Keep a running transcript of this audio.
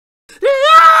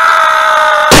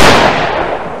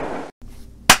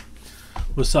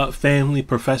What's up, family?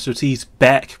 Professor T's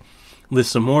back with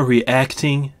some more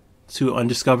reacting to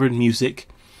undiscovered music.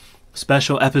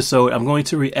 Special episode. I'm going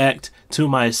to react to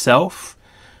myself,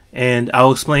 and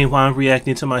I'll explain why I'm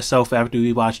reacting to myself after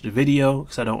we watch the video,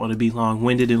 because I don't want to be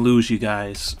long-winded and lose you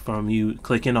guys from you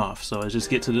clicking off. So let's just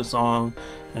get to the song,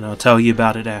 and I'll tell you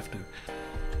about it after.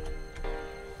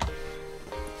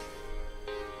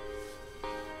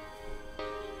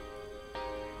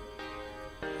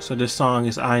 So this song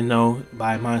is I Know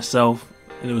by myself,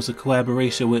 and it was a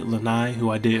collaboration with Lanai,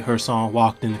 who I did her song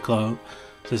Walked in the Club.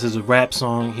 So this is a rap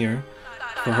song here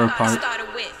for her part.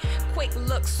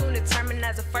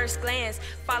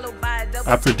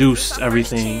 I produced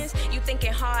everything.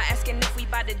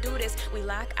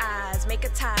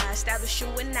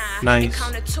 Nice.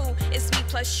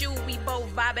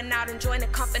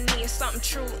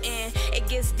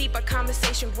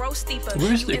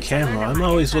 Where's the camera? I'm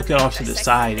always looking off to the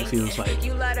side, it feels like.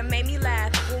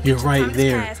 You're right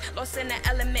there. So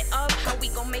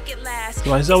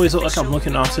I always look like I'm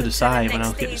looking off to the side when I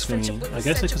look at the screen. I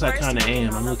guess it's because I kind of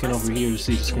am. I'm looking over here to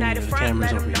see the screen, and the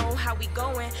camera's over here.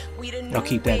 I'll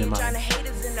keep that in mind.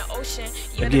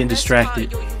 I'm getting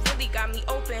distracted.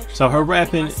 So her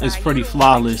rapping is pretty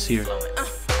flawless here.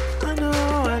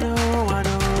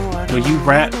 When you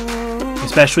rap,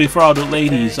 especially for all the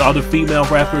ladies, all the female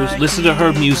rappers, listen to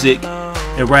her music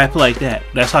and rap like that.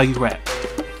 That's how you rap.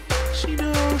 She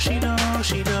know, she know,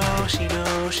 she know, she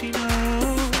know, she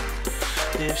know.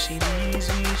 If she needs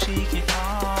me, she can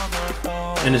call my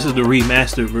phone. And this is the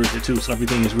remastered version too, so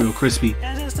everything is real crispy.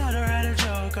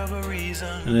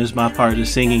 And this is my part, the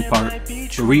singing part.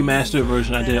 The remastered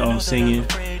version I did all singing.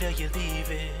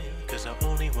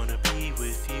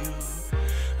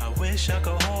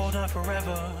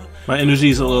 My energy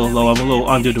is a little low. I'm a little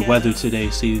under the weather today,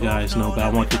 so you guys know, but I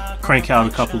want to crank out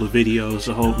a couple of videos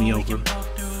to hold me over.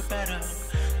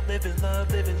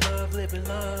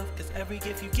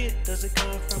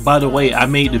 By the way, I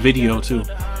made the video too.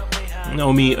 You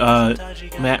know me,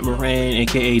 Matt Moran,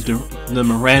 aka the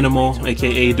Moranimal,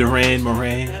 aka Duran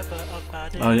Moran.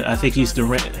 I think he's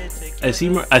Duran. I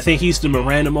think he's the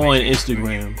Moranimal on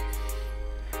Instagram.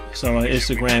 So on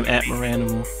Instagram at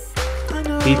Moranimal.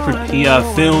 He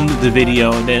filmed the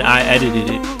video and then I edited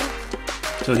it.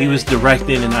 So he was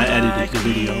directing and I edited the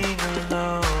video.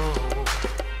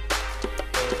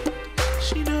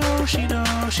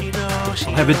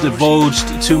 I haven't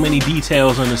divulged too many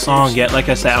details on the song yet. Like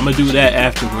I said, I'm gonna do that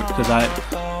afterward because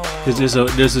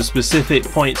there's a specific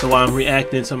point to why I'm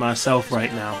reacting to myself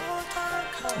right now.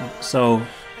 So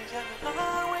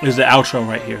there's the outro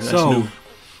right here. That's new.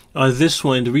 This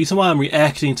one, the reason why I'm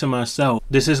reacting to myself,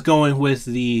 this is going with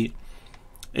the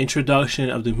introduction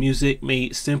of the Music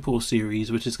Made Simple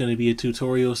series, which is going to be a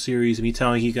tutorial series of me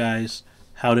telling you guys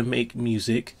how to make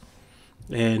music.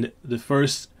 And the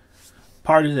first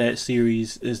part of that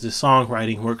series is the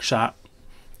Songwriting Workshop,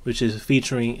 which is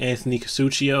featuring Anthony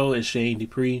Casuccio and Shane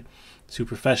Dupree, two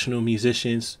professional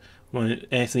musicians.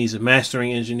 Anthony's a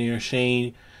mastering engineer.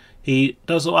 Shane, he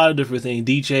does a lot of different things,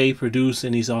 DJ, produce,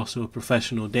 and he's also a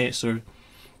professional dancer.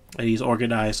 And he's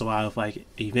organized a lot of like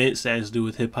events that has to do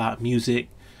with hip hop music.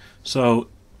 So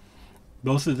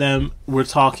both of them were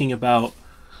talking about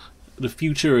the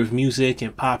future of music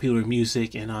and popular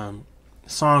music and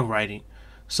songwriting.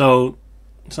 So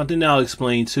something that I'll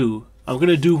explain too. I'm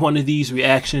gonna do one of these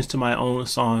reactions to my own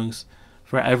songs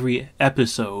for every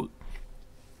episode.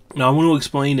 Now I want to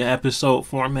explain the episode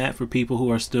format for people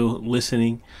who are still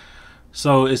listening.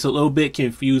 So it's a little bit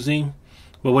confusing,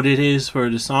 but what it is for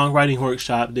the Songwriting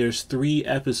Workshop, there's 3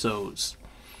 episodes.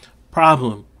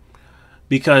 Problem,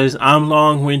 because I'm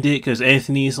long-winded, because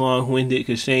Anthony's long-winded,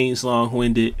 because Shane's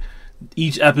long-winded,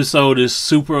 each episode is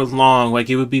super long. Like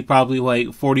it would be probably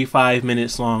like 45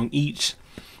 minutes long each.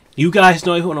 You guys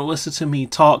don't even want to listen to me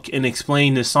talk and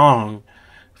explain the song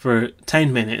for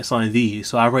 10 minutes on these.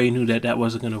 So I already knew that that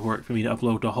wasn't going to work for me to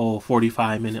upload the whole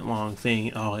 45-minute long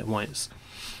thing all at once.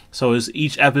 So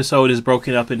each episode is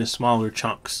broken up into smaller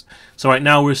chunks. So right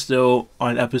now we're still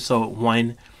on episode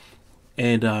 1.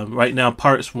 And right now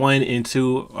parts 1 and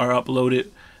 2 are uploaded.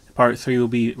 Part 3 will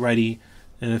be ready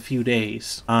in a few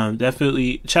days.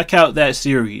 Definitely check out that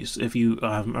series if you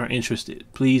are interested.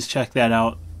 Please check that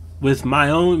out. With my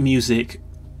own music,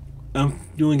 I'm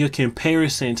doing a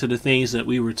comparison to the things that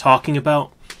we were talking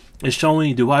about and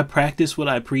showing, do I practice what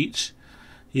I preach?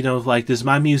 You know, like, does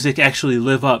my music actually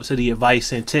live up to the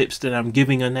advice and tips that I'm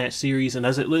giving on that series? And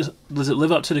does it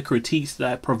live up to the critiques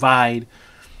that I provide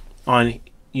on,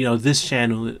 you know, this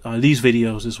channel, these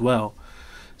videos as well?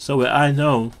 So I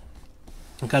know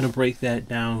I'm going to break that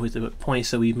down with the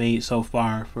points that we made so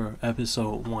far for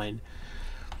episode 1.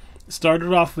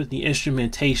 started off with the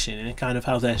instrumentation and kind of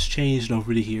how that's changed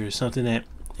over the years, something that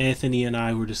Anthony and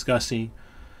I were discussing.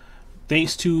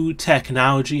 Thanks to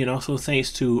technology and also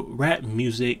thanks to rap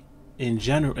music in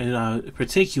general, in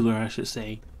particular, I should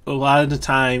say, a lot of the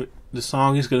time the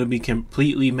song is going to be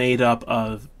completely made up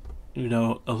of,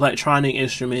 electronic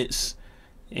instruments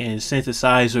and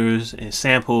synthesizers and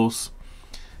samples.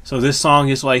 So this song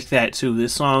is like that too.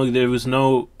 This song, there was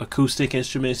no acoustic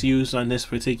instruments used on this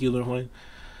particular one.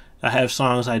 I have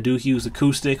songs I do use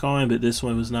acoustic on, but this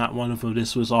one was not one of them.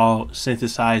 This was all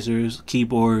synthesizers,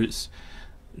 keyboards,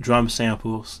 drum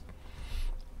samples.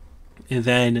 And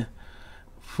then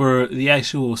for the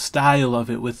actual style of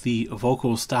it, with the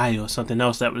vocal style, something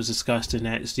else that was discussed in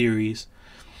that series,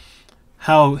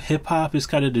 how hip-hop is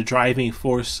kind of the driving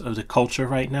force of the culture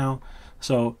right now.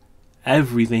 So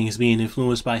everything is being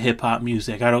influenced by hip-hop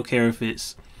music. I don't care if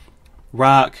it's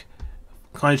rock,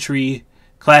 country,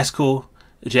 classical,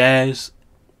 jazz.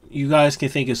 You guys can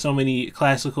think of so many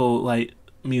classical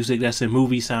music that's in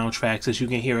movie soundtracks that you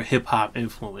can hear a hip-hop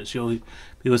influence. You'll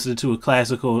be listening to a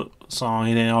classical song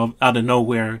and then out of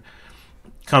nowhere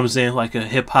comes in like a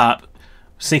hip-hop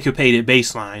syncopated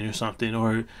bass line or something.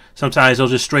 Or sometimes they'll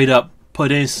just straight up put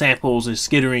in samples and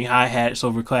skittering hi-hats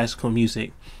over classical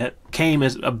music. That came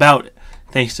about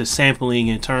thanks to sampling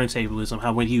and turntablism.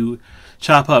 How when you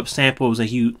chop up samples and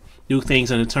you do things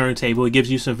on a turntable, it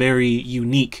gives you some very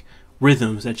unique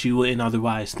rhythms that you wouldn't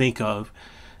otherwise think of.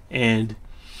 And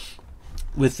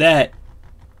with that,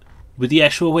 with the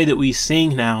actual way that we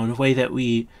sing now and the way that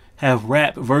we have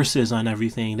rap verses on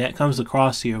everything, that comes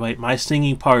across here. Like my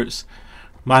singing parts,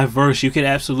 my verse, you could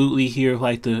absolutely hear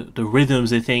like the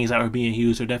rhythms and things that were being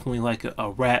used are definitely like a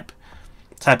rap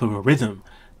type of a rhythm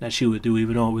that she would do,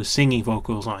 even though it was singing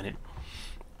vocals on it.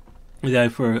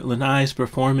 That for Lanai's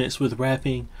performance with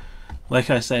rapping,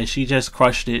 like I said, she just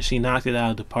crushed it. She knocked it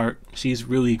out of the park. She's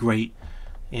really great.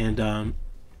 And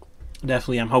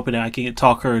definitely I'm hoping that I can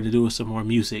talk her into doing some more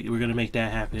music. We're going to make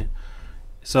that happen.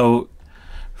 So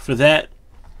for that,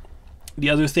 the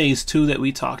other things too that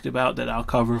we talked about that I'll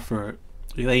cover for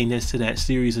relating this to that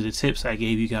series of the tips I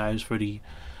gave you guys for the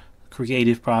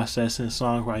creative process and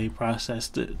songwriting process,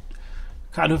 the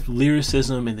kind of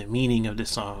lyricism and the meaning of the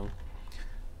song.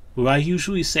 What I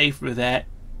usually say for that,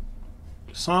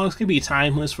 songs can be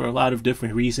timeless for a lot of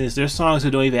different reasons. There's songs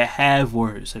that don't even have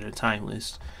words that are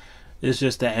timeless. It's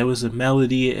just that it was a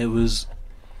melody, it was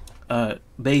a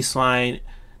bass line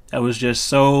that was just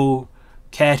so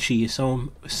catchy,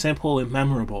 so simple and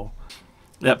memorable.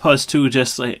 That plus too,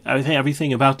 just like I think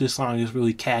everything about this song is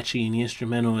really catchy, and the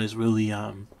instrumental is really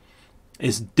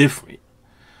is different.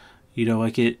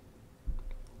 Like it's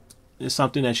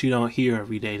something that you don't hear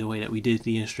every day the way that we did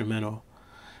the instrumental.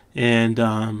 And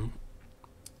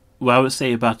what I would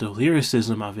say about the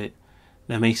lyricism of it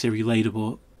that makes it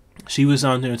relatable, she was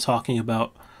on there talking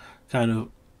about kind of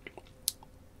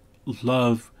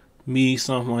love, me,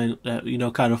 someone that,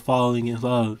 kind of falling in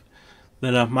love.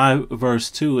 Then my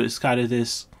verse too is kind of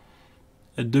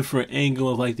a different angle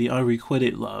of like the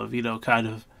unrequited love, kind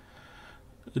of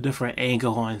a different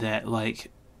angle on that,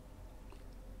 like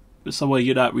some way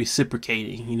you're not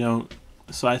reciprocating,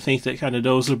 So I think that kind of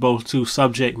those are both two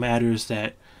subject matters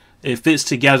that it fits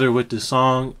together with the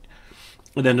song,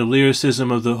 and then the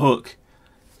lyricism of the hook,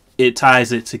 it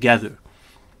ties it together.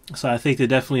 So I think that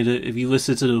definitely, if you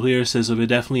listen to the lyricism, it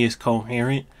definitely is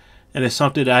coherent, and it's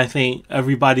something that I think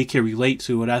everybody can relate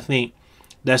to. And I think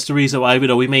that's the reason why, even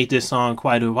though we made this song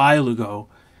quite a while ago,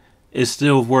 it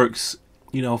still works,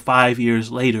 5 years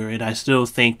later. And I still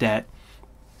think that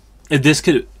if this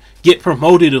could get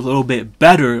promoted a little bit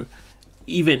better,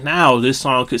 even now, this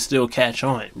song could still catch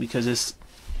on because it's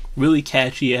really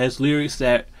catchy. It has lyrics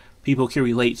that people can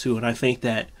relate to, and I think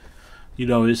that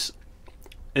it's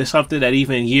something that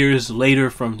even years later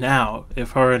from now,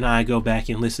 if her and I go back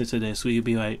and listen to this, we could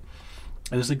be like,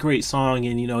 it's a great song,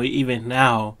 and even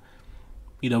now,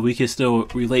 we can still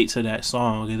relate to that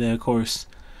song. And then of course,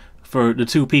 for the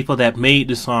two people that made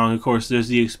the song, of course, there's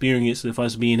the experience of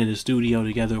us being in the studio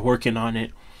together working on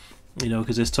it,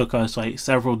 because this took us like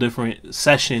several different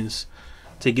sessions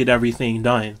to get everything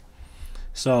done.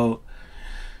 So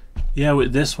yeah,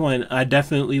 with this one, I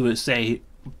definitely would say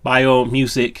Bio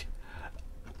Music,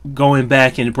 going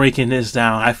back and breaking this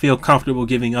down, I feel comfortable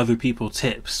giving other people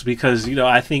tips because,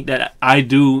 I think that I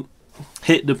do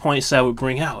hit the points that I would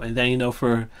bring out. And then,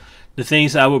 for the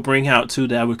things I would bring out too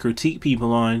that I would critique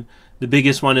people on, the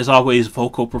biggest one is always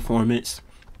vocal performance.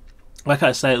 Like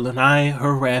I said, Lanai,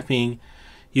 her rapping,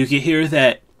 you could hear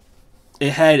that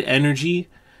it had energy.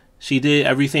 She did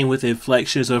everything with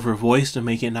inflections of her voice to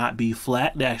make it not be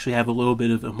flat, to actually have a little bit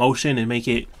of emotion and make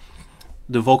it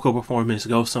the vocal performance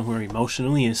go somewhere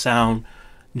emotionally and sound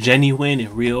genuine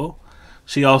and real.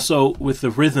 She also, with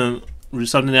the rhythm,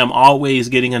 something that I'm always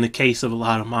getting in the case of a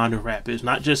lot of modern rappers,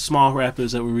 not just small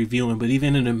rappers that we're reviewing, but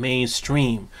even in the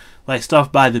mainstream, like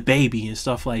stuff by The Baby and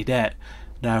stuff like that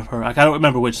I've heard. Like, I don't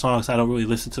remember which songs. I don't really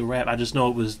listen to rap. I just know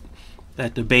it was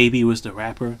that The Baby was the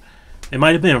rapper. It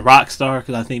might have been Rockstar,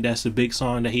 because I think that's the big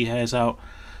song that he has out.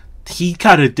 He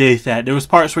kind of did that. There was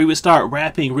parts where he would start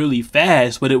rapping really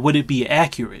fast, but it wouldn't be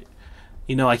accurate.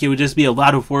 You know, like it would just be a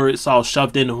lot of words all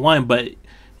shoved into one, but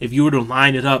if you were to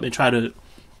line it up and try to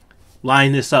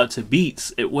line this up to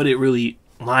beats, it wouldn't really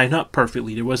line up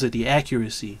perfectly. There wasn't the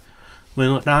accuracy.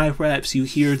 When Lanai raps, you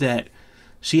hear that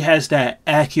she has that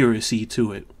accuracy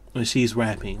to it when she's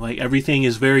rapping. Like, everything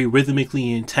is very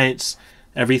rhythmically intense.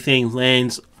 Everything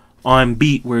lands on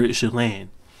beat where it should land.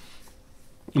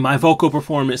 My vocal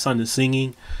performance on the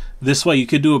singing, this way you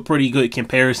could do a pretty good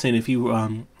comparison if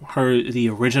you heard the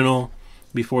original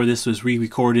before this was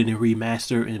re-recorded and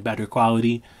remastered in better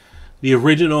quality. The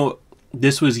original,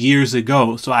 this was years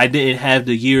ago, so I didn't have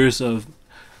the years of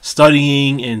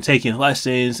studying and taking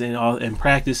lessons and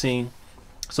practicing.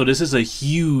 So this is a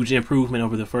huge improvement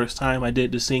over the first time I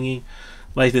did the singing.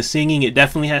 Like, the singing, it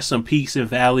definitely has some peaks and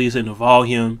valleys in the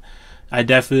volume. I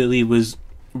definitely was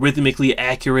rhythmically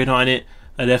accurate on it.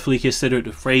 I definitely considered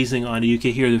the phrasing on it. You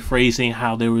could hear the phrasing,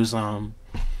 how there was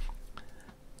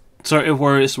certain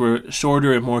words were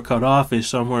shorter and more cut off, and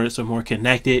some words are more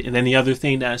connected. And then the other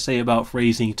thing that I say about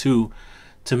phrasing too,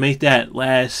 to make that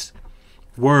last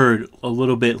word a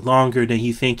little bit longer than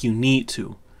you think you need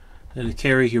to, and to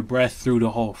carry your breath through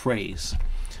the whole phrase.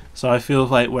 So I feel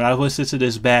like when I listen to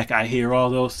this back, I hear all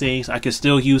those things. I could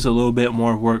still use a little bit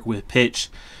more work with pitch.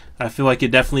 I feel like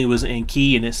it definitely was in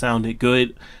key and it sounded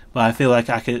good, but I feel like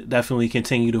I could definitely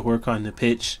continue to work on the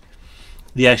pitch.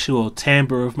 The actual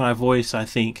timbre of my voice, I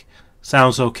think,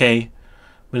 sounds okay.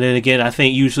 But then again, I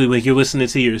think usually when you're listening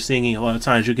to your singing, a lot of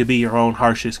times you could be your own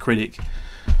harshest critic.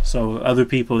 So other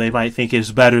people, they might think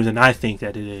it's better than I think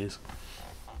that it is.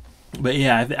 But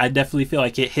yeah, I definitely feel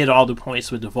like it hit all the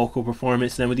points with the vocal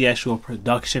performance, then with the actual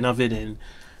production of it and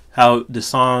how the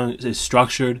song is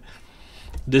structured.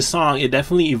 This song, it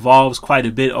definitely evolves quite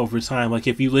a bit over time. Like,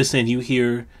 if you listen, you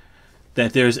hear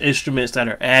that there's instruments that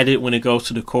are added when it goes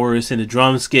to the chorus, and the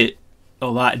drums get a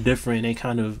lot different. They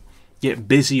kind of get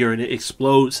busier and it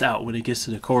explodes out when it gets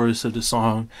to the chorus of the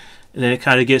song, and then it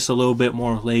kind of gets a little bit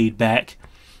more laid back.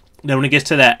 Then when it gets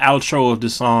to that outro of the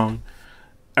song,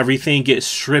 everything gets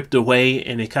stripped away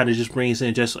and it kind of just brings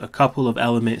in just a couple of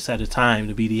elements at a time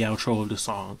to be the outro of the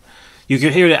song. You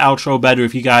can hear the outro better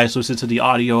if you guys listen to the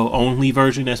audio only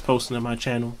version that's posted on my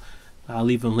channel. I'll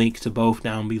leave a link to both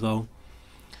down below.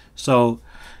 So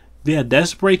yeah,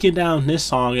 that's breaking down this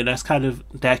song, and that's kind of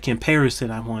that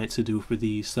comparison I wanted to do for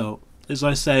these. So as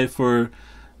I said, for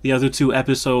the other two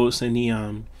episodes in the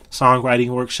Songwriting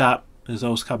Workshop, as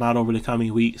those come out over the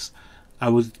coming weeks, I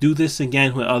will do this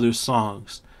again with other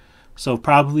songs. So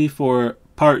probably for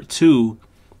part 2,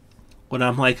 what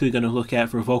I'm likely going to look at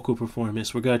for vocal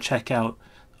performance, we're going to check out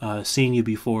Seen You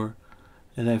Before.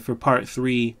 And then for part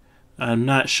 3, I'm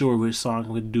not sure which song I'm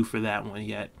going to do for that one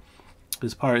yet,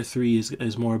 because part 3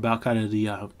 is more about kind of the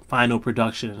final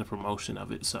production and the promotion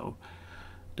of it. So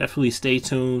definitely stay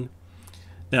tuned.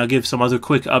 Then I'll give some other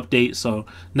quick updates. So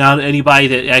now anybody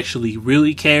that actually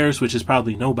really cares, which is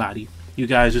probably nobody, you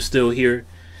guys are still here.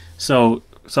 So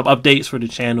some updates for the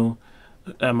channel.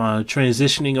 I'm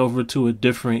transitioning over to a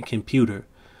different computer.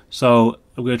 So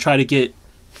I'm going to try to get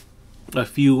a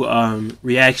few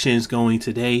reactions going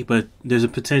today, but there's a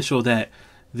potential that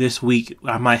this week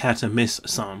I might have to miss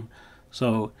some.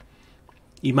 So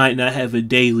you might not have a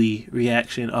daily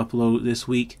reaction upload this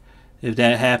week. If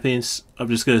that happens, I'm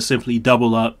just going to simply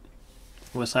double up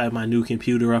once I have my new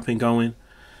computer up and going.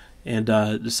 And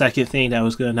the second thing that I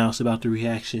was going to announce about the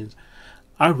reactions,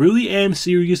 I really am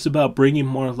serious about bringing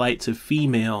more light to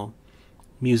female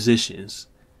musicians.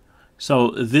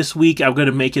 So this week I'm going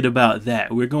to make it about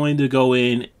that. We're going to go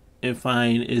in and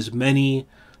find as many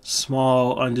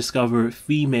small, undiscovered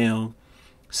female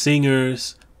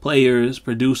singers, players,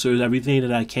 producers, everything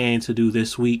that I can to do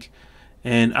this week.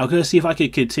 And I'm going to see if I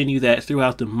could continue that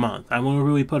throughout the month. I want to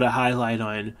really put a highlight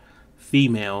on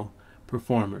female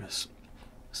performers.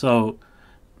 So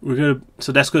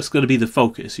that's what's going to be the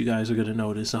focus. You guys are going to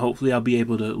notice, and hopefully I'll be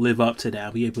able to live up to that.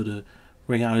 I'll be able to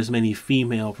bring out as many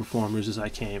female performers as I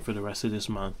can for the rest of this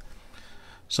month.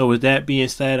 So with that being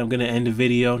said, I'm going to end the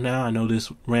video now. I know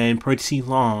this ran pretty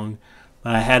long,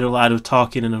 but I had a lot of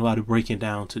talking and a lot of breaking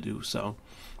down to do. So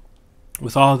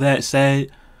with all that said,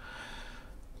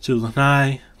 to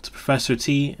Lanai, to Professor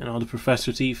T, and all the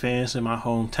Professor T fans in my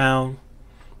hometown,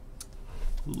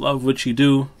 love what you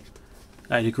do.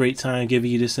 I had a great time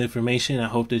giving you this information. I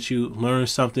hope that you learned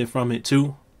something from it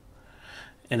too.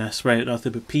 And I spread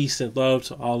nothing but peace and love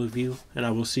to all of you. And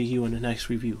I will see you in the next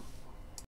review.